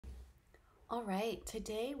All right,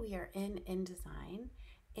 today we are in InDesign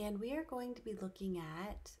and we are going to be looking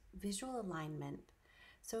at visual alignment.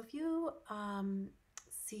 So if you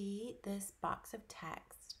see this box of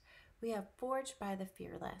text, we have Forged by the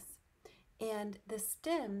Fearless. And the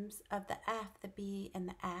stems of the F, the B, and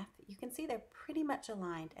the F, you can see they're pretty much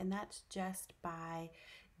aligned, and that's just by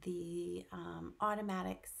the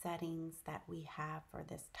automatic settings that we have for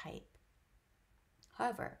this type.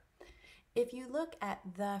 However, if you look at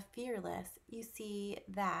the Fearless, you see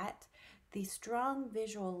that the strong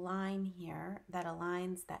visual line here that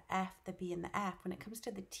aligns the F, the B, and the F, when it comes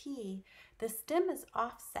to the T, the stem is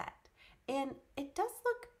offset. And it does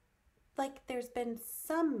look like there's been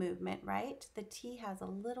some movement, right? The T has a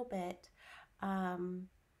little bit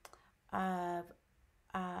of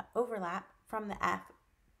overlap from the F,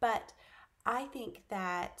 but I think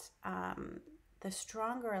that the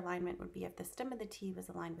stronger alignment would be if the stem of the T was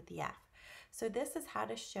aligned with the F. So this is how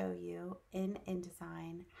to show you in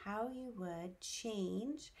InDesign how you would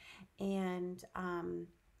change and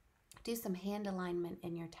do some hand alignment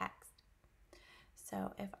in your text.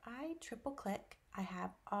 So if I triple click, I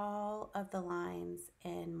have all of the lines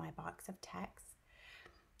in my box of text,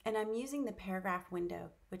 and I'm using the paragraph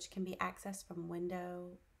window, which can be accessed from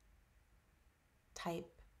window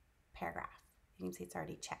type paragraph. You can see it's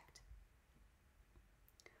already checked.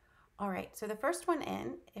 All right, so the first one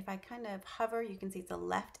in, if I kind of hover, you can see it's a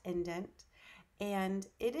left indent, and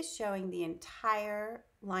it is showing the entire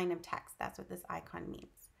line of text. That's what this icon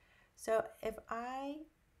means. So if I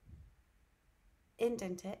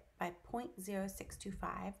indent it by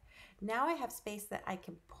 0.0625, now I have space that I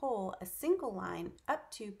can pull a single line up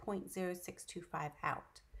to 0.0625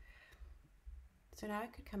 out. So now I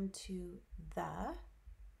could come to the,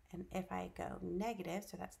 and if I go negative,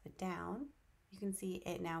 so that's the down, you can see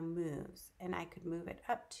it now moves, and I could move it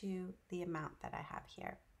up to the amount that I have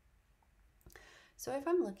here. So if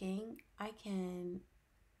I'm looking, I can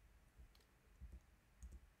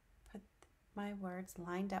put my words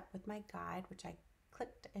lined up with my guide, which I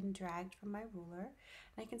clicked and dragged from my ruler,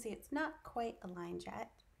 and I can see it's not quite aligned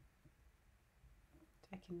yet. So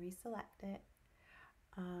I can reselect it.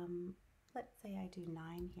 Let's say I do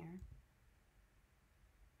 9 here.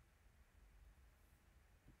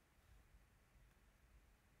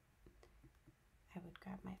 I would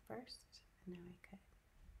grab my first, and now I could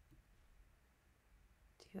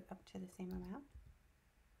do up to the same amount.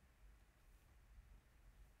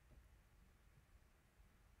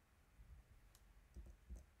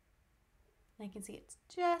 And I can see it's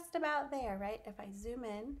just about there, right? If I zoom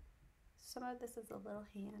in, some of this is a little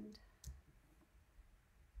hand.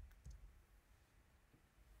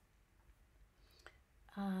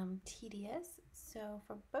 Tedious. So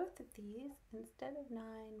for both of these, instead of 9,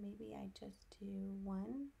 maybe I just do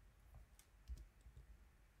 1.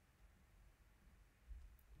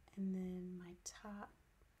 And then my top,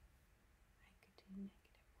 I could do -1.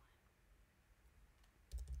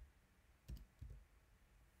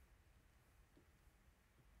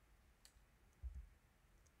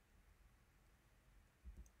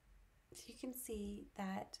 So you can see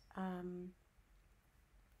that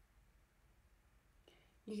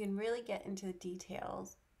you can really get into the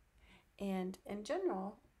details, and in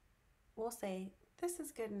general we'll say this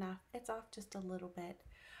is good enough, it's off just a little bit,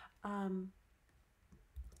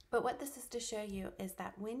 but what this is to show you is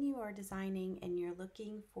that when you are designing and you're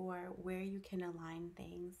looking for where you can align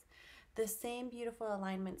things, the same beautiful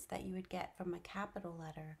alignments that you would get from a capital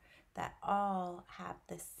letter that all have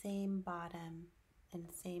the same bottom and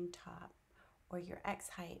same top, or your X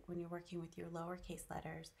height when you're working with your lowercase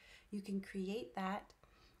letters, you can create that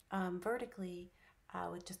vertically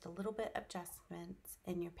with just a little bit of adjustments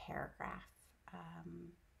in your paragraph,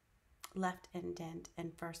 left indent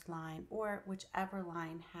and first line, or whichever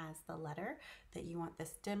line has the letter that you want the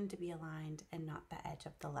stem to be aligned and not the edge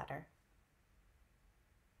of the letter.